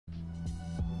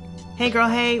Hey girl,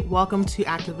 hey, welcome to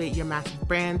Activate Your Massive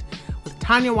Brand with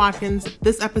Tanya Watkins.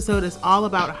 This episode is all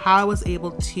about how I was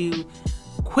able to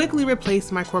quickly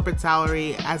replace my corporate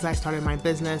salary as I started my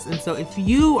business. And so if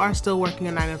you are still working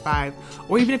a 9-to-5,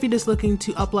 or even if you're just looking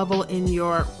to up level in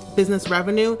your business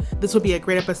revenue, this would be a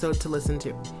great episode to listen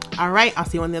to. All right, I'll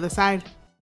see you on the other side.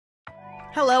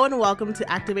 Hello and welcome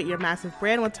to Activate Your Massive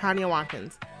Brand with Tanya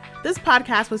Watkins. This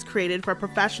podcast was created for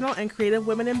professional and creative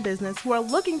women in business who are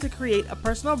looking to create a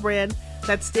personal brand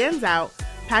that stands out,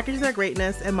 package their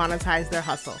greatness, and monetize their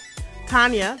hustle.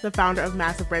 Tanya, the founder of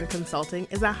Massive Brand Consulting,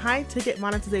 is a high-ticket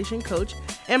monetization coach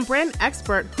and brand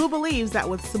expert who believes that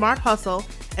with smart hustle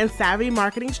and savvy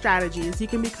marketing strategies, you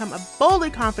can become a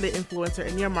boldly confident influencer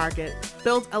in your market,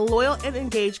 build a loyal and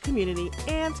engaged community,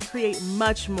 and create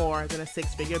much more than a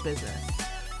six-figure business.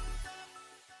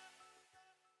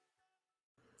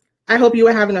 I hope you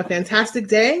are having a fantastic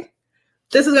day.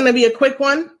 This is going to be a quick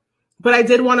one, but I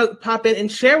did want to pop in and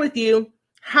share with you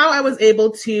how I was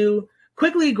able to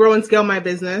quickly grow and scale my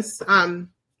business.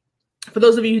 For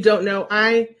those of you who don't know,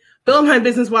 I built my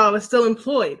business while I was still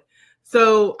employed.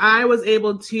 So I was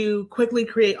able to quickly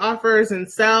create offers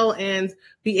and sell and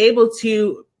be able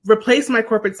to replace my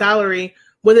corporate salary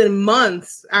within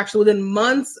months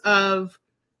of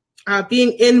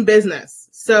being in business.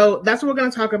 So that's what we're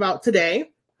going to talk about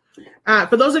today.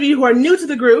 For those of you who are new to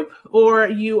the group, or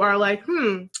you are like,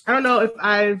 I don't know if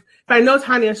I know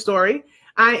Tanya's story.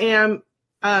 I am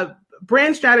a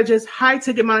brand strategist, high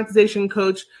ticket monetization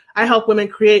coach. I help women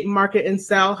create, market, and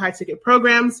sell high ticket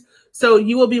programs. So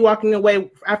you will be walking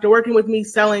away after working with me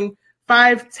selling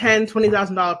 $5,000, $10,000,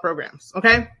 $20,000 programs.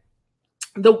 Okay.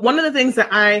 One of the things that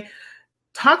I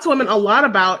talk to women a lot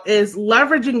about is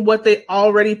leveraging what they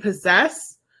already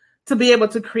possess to be able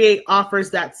to create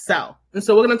offers that sell. And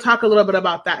so we're going to talk a little bit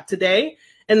about that today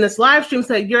in this live stream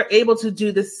so that you're able to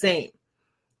do the same.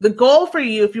 The goal for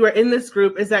you, if you are in this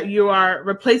group, is that you are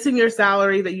replacing your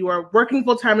salary, that you are working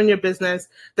full-time in your business,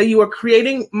 that you are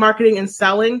creating, marketing, and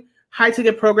selling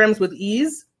high-ticket programs with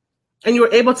ease, and you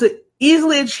are able to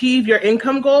easily achieve your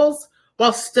income goals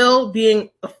while still being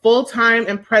a full-time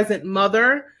and present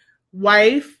mother,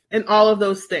 wife, and all of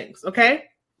those things, okay?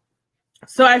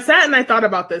 So I sat and I thought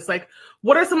about this, like,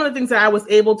 what are some of the things that I was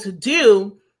able to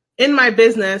do in my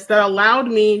business that allowed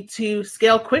me to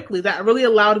scale quickly, that really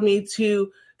allowed me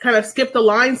to kind of skip the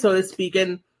line, so to speak.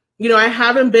 And, I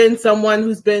haven't been someone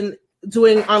who's been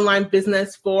doing online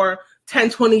business for 10,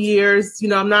 20 years.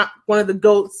 I'm not one of the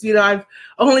GOATs. I've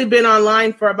only been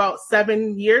online for about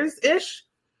 7 years-ish.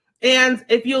 And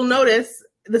if you'll notice,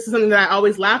 this is something that I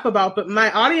always laugh about, but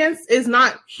my audience is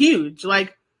not huge.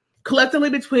 Like,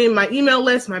 collectively between my email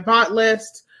list, my bot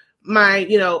list, my,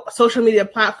 social media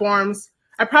platforms,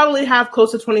 I probably have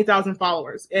close to 20,000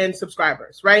 followers and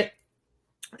subscribers, right?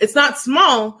 It's not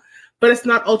small, but it's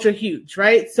not ultra huge,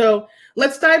 right? So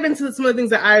let's dive into some of the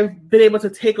things that I've been able to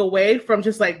take away from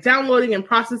just like downloading and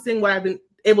processing what I've been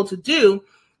able to do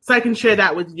so I can share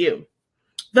that with you.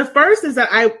 The first is that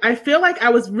I feel like I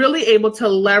was really able to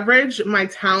leverage my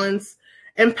talents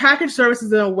and package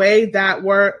services in a way that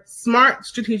were smart,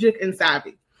 strategic, and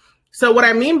savvy. So what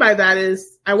I mean by that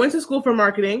is I went to school for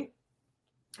marketing.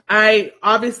 I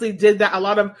obviously did that, a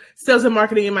lot of sales and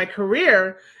marketing in my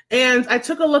career. And I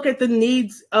took a look at the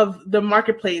needs of the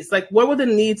marketplace. Like, what were the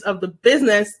needs of the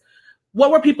business?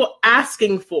 What were people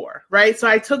asking for, right? So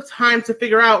I took time to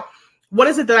figure out what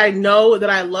is it that I know, that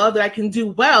I love, that I can do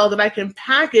well, that I can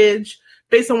package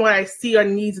based on what I see are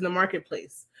needs in the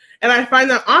marketplace. And I find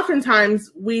that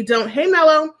oftentimes we don't, hey,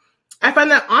 Mello, I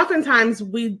find that oftentimes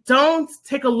we don't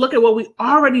take a look at what we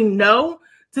already know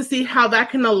to see how that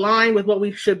can align with what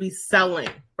we should be selling,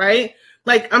 right?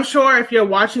 Like, I'm sure if you're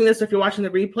watching this, or if you're watching the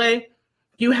replay,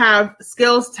 you have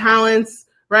skills, talents,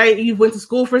 right? You went to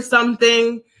school for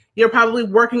something. You're probably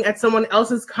working at someone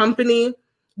else's company,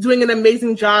 doing an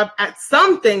amazing job at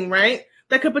something, right?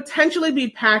 That could potentially be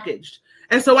packaged.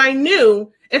 And so I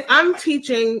knew if I'm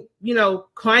teaching,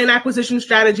 client acquisition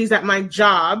strategies at my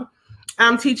job,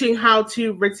 I'm teaching how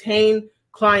to retain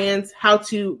clients, how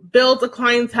to build a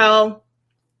clientele,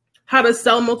 how to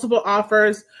sell multiple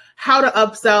offers, how to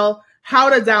upsell, how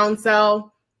to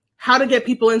downsell, how to get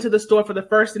people into the store for the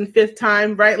first and fifth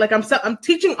time, right? Like I'm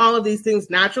teaching all of these things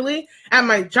naturally at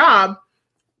my job.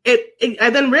 I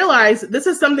then realized this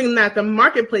is something that the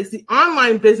marketplace, the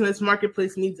online business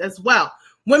marketplace needs as well.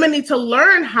 Women need to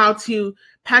learn how to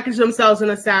package themselves in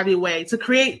a savvy way,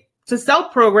 to sell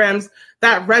programs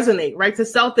that resonate, right? To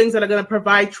sell things that are going to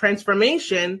provide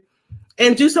transformation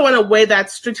and do so in a way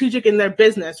that's strategic in their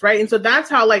business, right? And so that's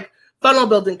how like funnel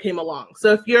building came along.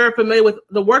 So if you're familiar with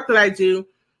the work that I do,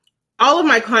 all of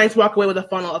my clients walk away with a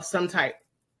funnel of some type.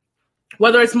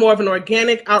 whether it's more of an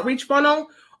organic outreach funnel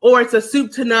or it's a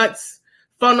soup to nuts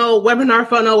funnel, webinar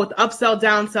funnel with upsell,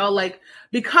 downsell, like,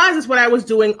 because it's what I was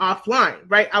doing offline,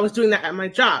 right? I was doing that at my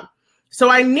job. So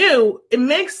I knew it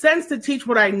makes sense to teach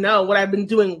what I know, what I've been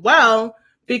doing well,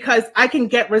 because I can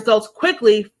get results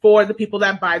quickly for the people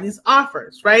that buy these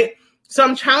offers, right? So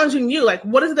I'm challenging you, like,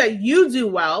 what is it that you do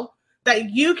well,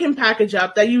 that you can package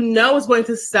up, that you know is going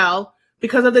to sell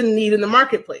because of the need in the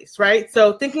marketplace, right?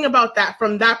 So thinking about that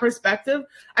from that perspective,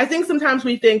 I think sometimes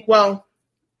we think, well,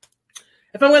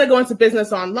 if I'm going to go into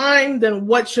business online, then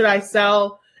what should I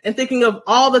sell? And thinking of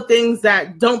all the things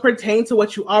that don't pertain to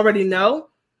what you already know.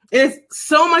 And it's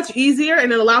so much easier,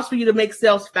 and it allows for you to make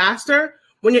sales faster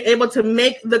when you're able to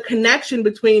make the connection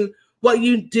between what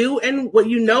you do and what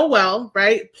you know well,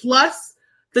 right? Plus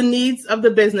the needs of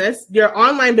the business, your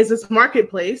online business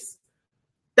marketplace.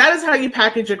 That is how you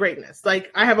package your greatness.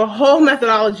 Like, I have a whole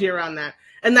methodology around that.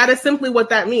 And that is simply what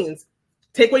that means.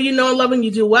 Take what you know and love and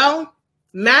you do well,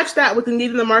 match that with the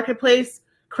need in the marketplace,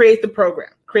 create the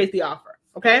program, create the offer,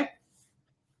 okay?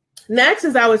 Next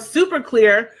is I was super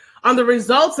clear on the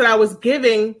results that I was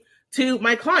giving to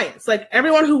my clients. Like,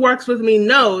 everyone who works with me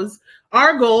knows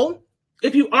our goal,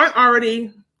 if you aren't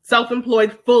already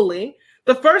self-employed fully,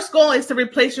 the first goal is to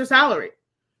replace your salary.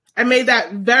 I made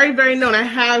that very, very known. I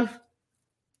have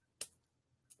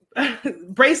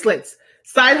bracelets,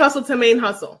 side hustle to main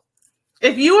hustle.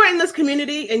 If you are in this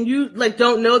community and you like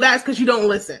don't know that, it's because you don't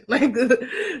listen. Like,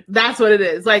 that's what it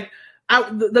is. Like,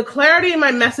 the clarity in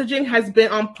my messaging has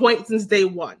been on point since day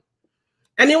one.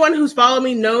 Anyone who's followed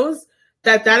me knows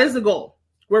that that is the goal.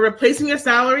 We're replacing your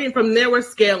salary, and from there we're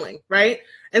scaling, right?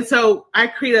 And so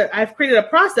I've created a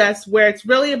process where it's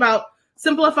really about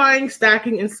simplifying,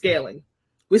 stacking, and scaling.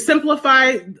 We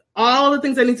simplify all the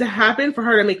things that need to happen for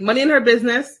her to make money in her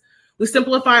business. We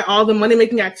simplify all the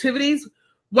money-making activities.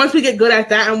 Once we get good at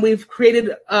that and we've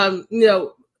created a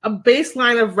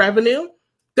baseline of revenue,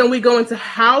 then we go into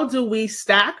how do we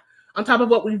stack on top of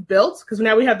what we've built, because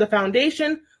now we have the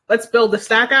foundation. Let's build the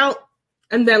stack out,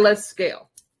 and then let's scale,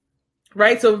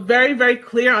 right? So very, very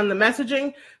clear on the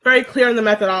messaging, very clear on the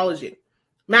methodology.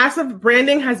 Massive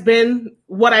branding has been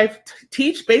what I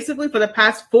teach basically for the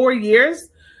past 4 years.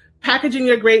 Packaging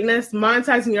your greatness,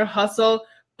 monetizing your hustle,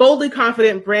 boldly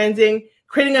confident branding,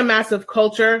 creating a massive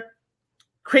culture,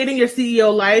 creating your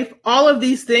CEO life. All of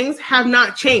these things have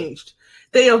not changed.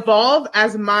 They evolve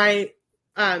as my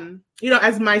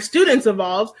as my students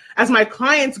evolve, as my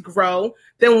clients grow,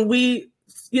 then we,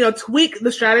 tweak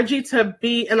the strategy to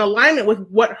be in alignment with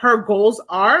what her goals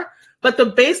are. But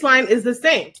the baseline is the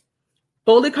same.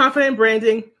 Boldly confident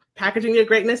branding, packaging your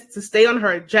greatness to stay on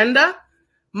her agenda,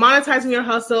 monetizing your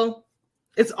hustle.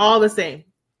 It's all the same.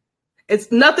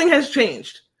 Nothing has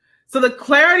changed. So the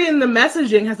clarity in the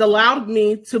messaging has allowed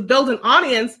me to build an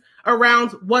audience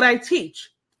around what I teach.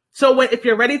 So if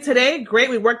you're ready today, great,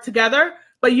 we work together.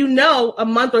 But a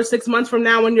month or 6 months from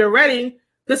now when you're ready,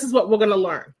 this is what we're going to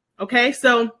learn. Okay,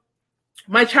 so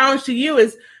my challenge to you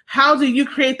is, how do you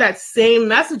create that same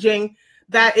messaging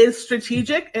that is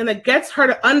strategic and that gets her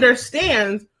to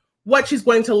understand what she's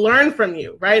going to learn from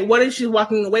you, right? What is she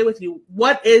walking away with you?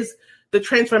 What is the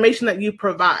transformation that you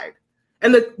provide?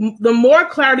 And the more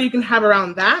clarity you can have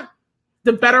around that,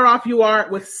 the better off you are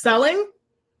with selling.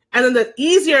 And then the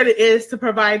easier it is to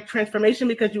provide transformation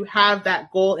because you have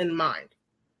that goal in mind.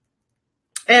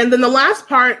 And then the last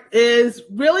part is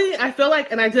really, I feel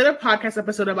like, and I did a podcast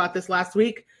episode about this last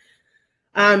week,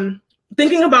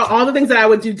 thinking about all the things that I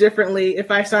would do differently if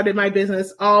I started my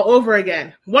business all over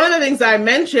again. One of the things that I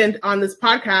mentioned on this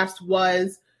podcast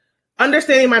was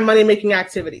understanding my money-making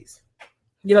activities.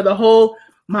 The whole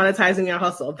monetizing your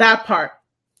hustle, that part.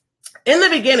 In the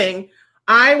beginning,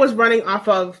 I was running off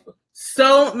of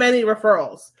so many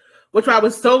referrals, which I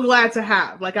was so glad to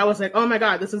have. Like, I was like, oh my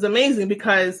God, this is amazing,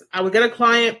 because I would get a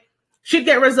client, she'd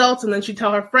get results, and then she'd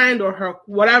tell her friend or her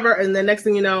whatever, and then next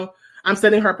thing you know, I'm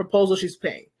sending her a proposal she's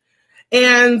paying.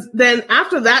 And then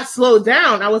after that slowed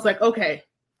down, I was like, okay,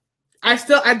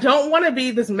 I don't want to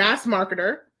be this mass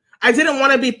marketer. I didn't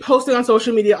want to be posting on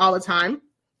social media all the time.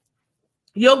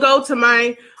 You'll go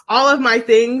to all of my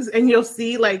things and you'll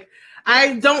see, like,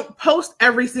 I don't post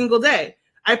every single day.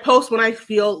 I post when I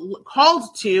feel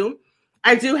called to.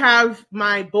 I do have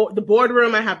the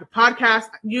boardroom. I have the podcast.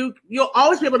 You'll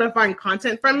always be able to find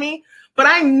content from me. But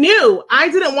I knew I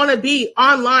didn't want to be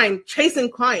online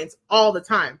chasing clients all the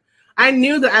time. I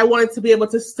knew that I wanted to be able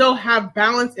to still have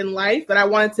balance in life, that I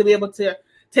wanted to be able to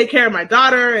take care of my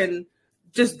daughter and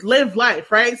just live life,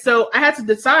 right? So I had to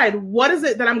decide, what is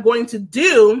it that I'm going to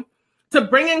do to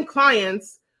bring in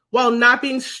clients while not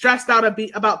being stressed out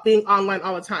about being online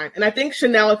all the time. And I think,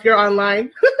 Chanel, if you're online,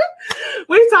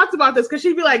 we talked about this because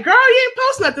she'd be like, girl, you ain't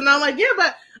post nothing. And I'm like, yeah,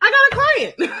 but I got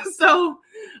a client. So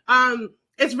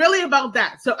it's really about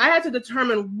that. So I had to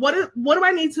determine what do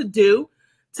I need to do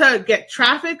to get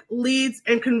traffic, leads,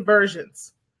 and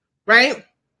conversions, right?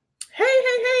 Hey.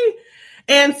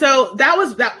 And so that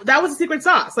was the secret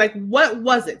sauce. Like, what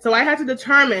was it? So I had to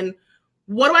determine,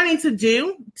 what do I need to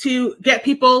do to get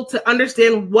people to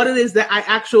understand what it is that I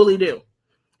actually do?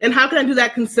 And how can I do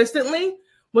that consistently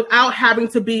without having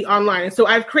to be online? And so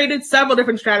I've created several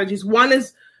different strategies. One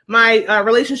is my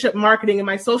relationship marketing and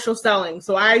my social selling.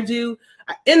 So I do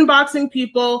inboxing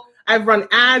people. I've run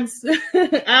ads.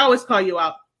 I always call you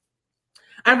out.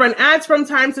 I run ads from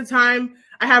time to time.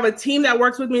 I have a team that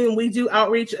works with me, and we do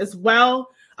outreach as well.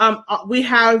 We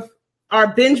have our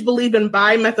binge, believe, and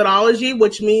buy methodology,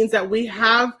 which means that we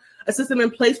have a system in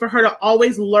place for her to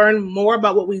always learn more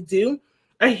about what we do.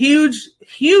 A huge,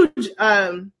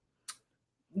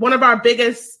 one of our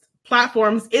biggest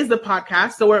platforms is the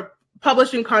podcast. So we're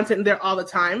publishing content there all the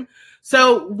time.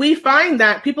 So we find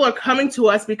that people are coming to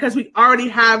us because we already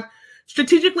have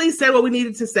strategically said what we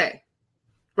needed to say,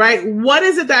 right? What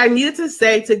is it that I needed to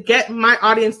say to get my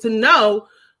audience to know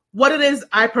what it is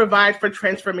I provide for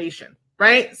transformation,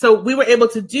 right? So we were able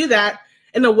to do that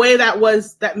in a way that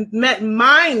met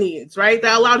my needs, right?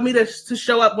 That allowed me to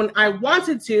show up when I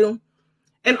wanted to,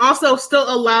 and also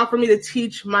still allow for me to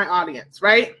teach my audience,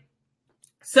 right?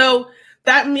 So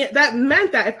that meant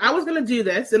that if I was going to do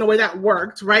this in a way that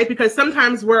worked, right? Because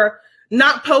sometimes we're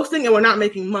not posting and we're not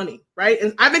making money, right?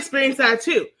 And I've experienced that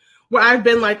too, where I've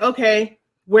been like, okay,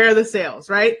 where are the sales,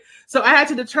 right? So I had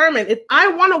to determine, if I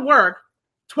want to work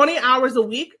 20 hours a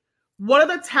week, what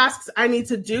are the tasks I need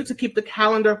to do to keep the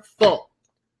calendar full,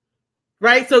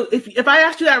 right? So if I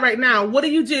asked you that right now, what do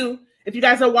you do if you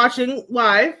guys are watching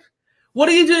live? What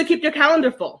do you do to keep your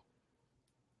calendar full?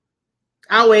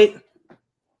 I'll wait.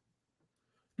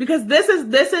 Because this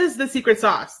is the secret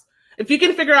sauce. If you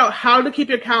can figure out how to keep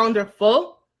your calendar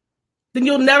full, then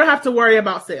you'll never have to worry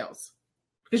about sales,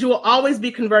 because you will always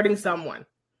be converting someone.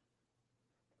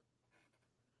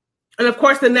 And of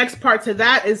course, the next part to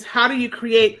that is, how do you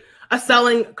create a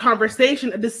selling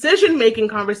conversation, a decision-making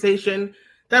conversation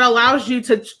that allows you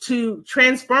to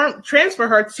transfer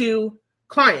her to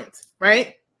clients,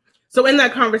 right? So in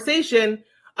that conversation,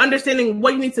 understanding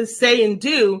what you need to say and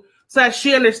do so that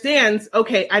she understands,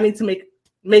 okay, I need to make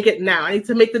it now. I need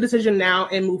to make the decision now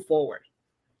and move forward.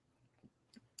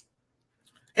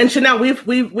 And Chanel,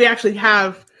 we actually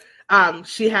have,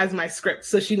 she has my script,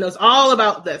 so she knows all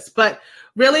about this. But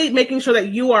really making sure that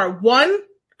you are, one,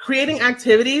 creating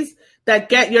activities that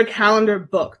get your calendar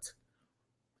booked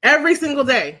every single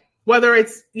day, whether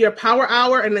it's your power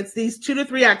hour and it's these 2 to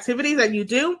 3 activities that you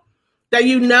do that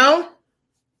you know.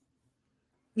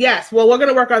 Yes, well, we're going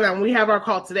to work on that when we have our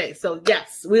call today. So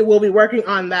yes, we will be working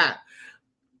on that.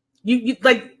 You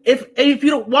like, if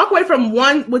you walk away from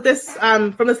this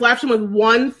live stream with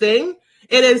one thing,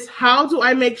 it is, how do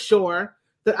I make sure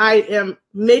that I am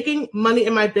making money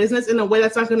in my business in a way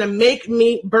that's not going to make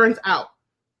me burnt out?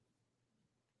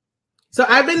 So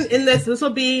I've been in this will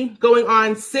be going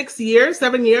on 7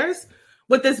 years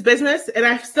with this business, and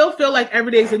I still feel like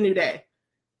every day is a new day.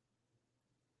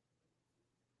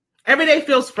 Every day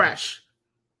feels fresh.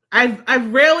 I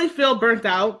rarely feel burnt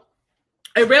out.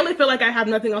 I rarely feel like I have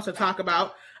nothing else to talk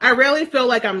about. I rarely feel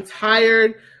like I'm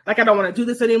tired, like I don't want to do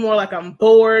this anymore, like I'm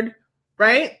bored,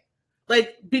 right?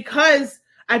 Like, because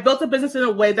I built a business in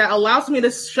a way that allows me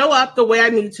to show up the way I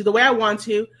need to, the way I want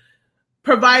to,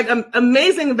 provide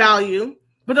amazing value,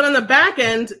 but then on the back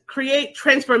end, create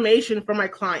transformation for my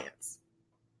clients.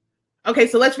 Okay,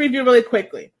 so let's review really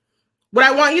quickly. What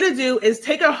I want you to do is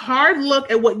take a hard look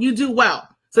at what you do well.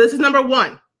 So this is number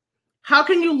 1. How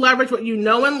can you leverage what you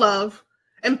know and love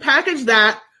and package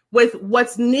that with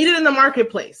what's needed in the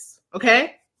marketplace?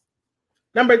 Okay.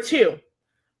 Number 2,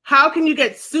 how can you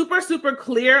get super, super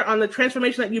clear on the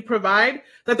transformation that you provide,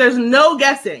 that there's no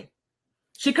guessing?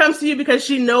 She comes to you because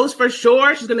she knows for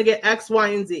sure she's going to get X, Y,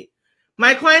 and Z.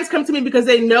 My clients come to me because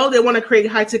they know they want to create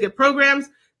high ticket programs.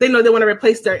 They know they want to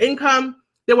replace their income.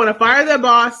 They want to fire their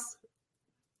boss.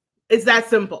 It's that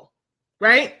simple,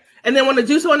 right? And they want to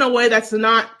do so in a way that's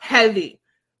not heavy.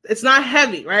 It's not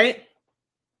heavy, right?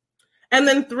 And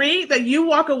then 3, that you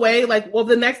walk away like, well,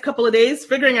 the next couple of days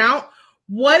figuring out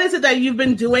what is it that you've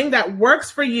been doing that works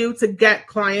for you to get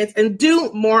clients, and do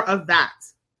more of that.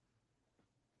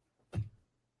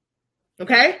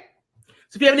 Okay?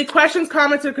 So if you have any questions,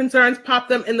 comments, or concerns, pop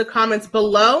them in the comments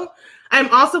below. I'm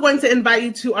also going to invite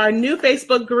you to our new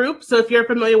Facebook group. So if you're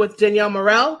familiar with Danielle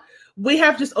Morel, we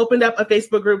have just opened up a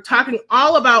Facebook group talking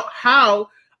all about how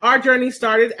Our journey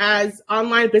started as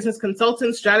online business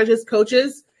consultants, strategists,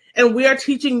 coaches, and we are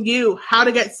teaching you how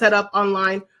to get set up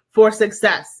online for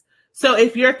success. So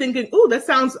if you're thinking, ooh, that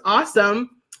sounds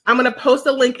awesome, I'm going to post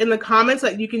a link in the comments so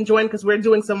that you can join because we're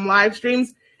doing some live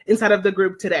streams inside of the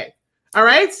group today. All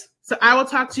right? So I will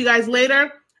talk to you guys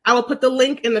later. I will put the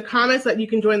link in the comments so that you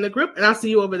can join the group, and I'll see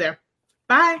you over there.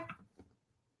 Bye.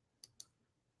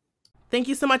 Thank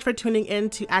you so much for tuning in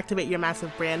to Activate Your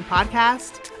Massive Brand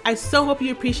podcast. I so hope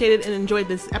you appreciated and enjoyed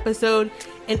this episode.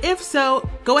 And if so,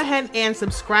 go ahead and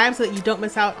subscribe so that you don't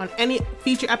miss out on any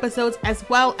future episodes, as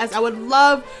well as I would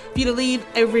love for you to leave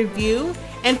a review.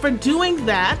 And for doing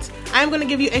that, I'm going to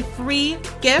give you a free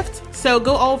gift. So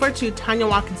go over to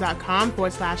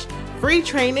tanyawatkins.com/free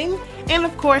training. And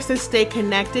of course, to stay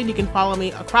connected, you can follow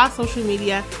me across social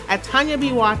media at Tanya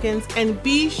B. Watkins, and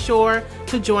be sure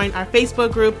to join our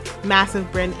Facebook group,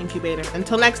 Massive Brand Incubator.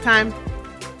 Until next time,